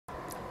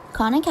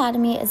Khan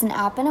Academy is an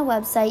app and a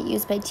website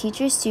used by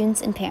teachers,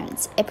 students, and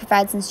parents. It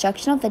provides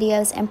instructional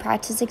videos and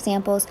practice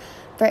examples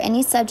for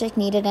any subject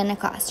needed in a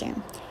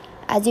classroom.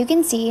 As you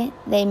can see,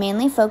 they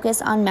mainly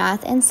focus on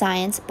math and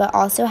science, but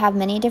also have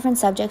many different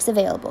subjects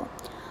available.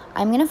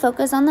 I'm going to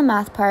focus on the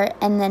math part,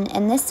 and then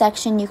in this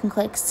section you can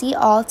click See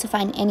All to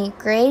find any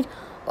grade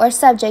or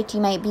subject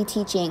you might be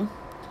teaching.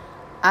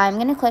 I'm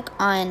going to click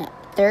on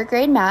 3rd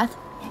grade math,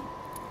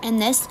 and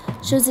this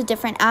shows the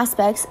different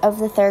aspects of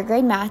the 3rd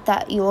grade math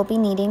that you will be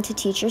needing to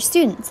teach your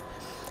students.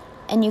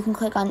 And you can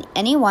click on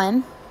any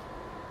one.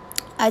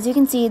 As you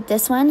can see,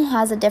 this one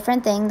has a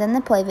different thing than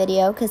the play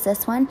video because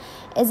this one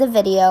is a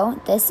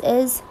video. This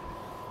is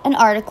an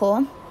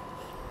article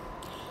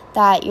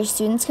that your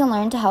students can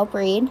learn to help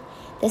read.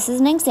 This is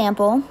an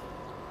example.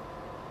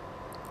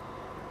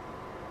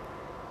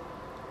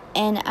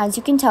 And as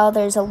you can tell,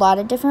 there's a lot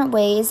of different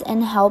ways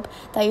and help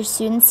that your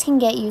students can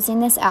get using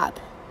this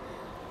app.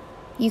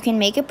 You can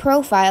make a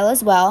profile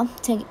as well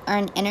to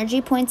earn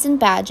energy points and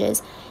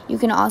badges. You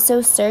can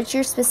also search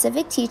your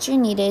specific teacher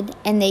needed,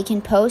 and they can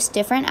post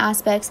different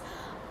aspects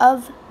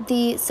of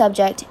the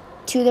subject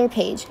to their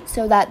page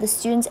so that the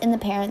students and the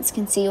parents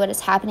can see what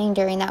is happening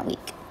during that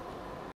week.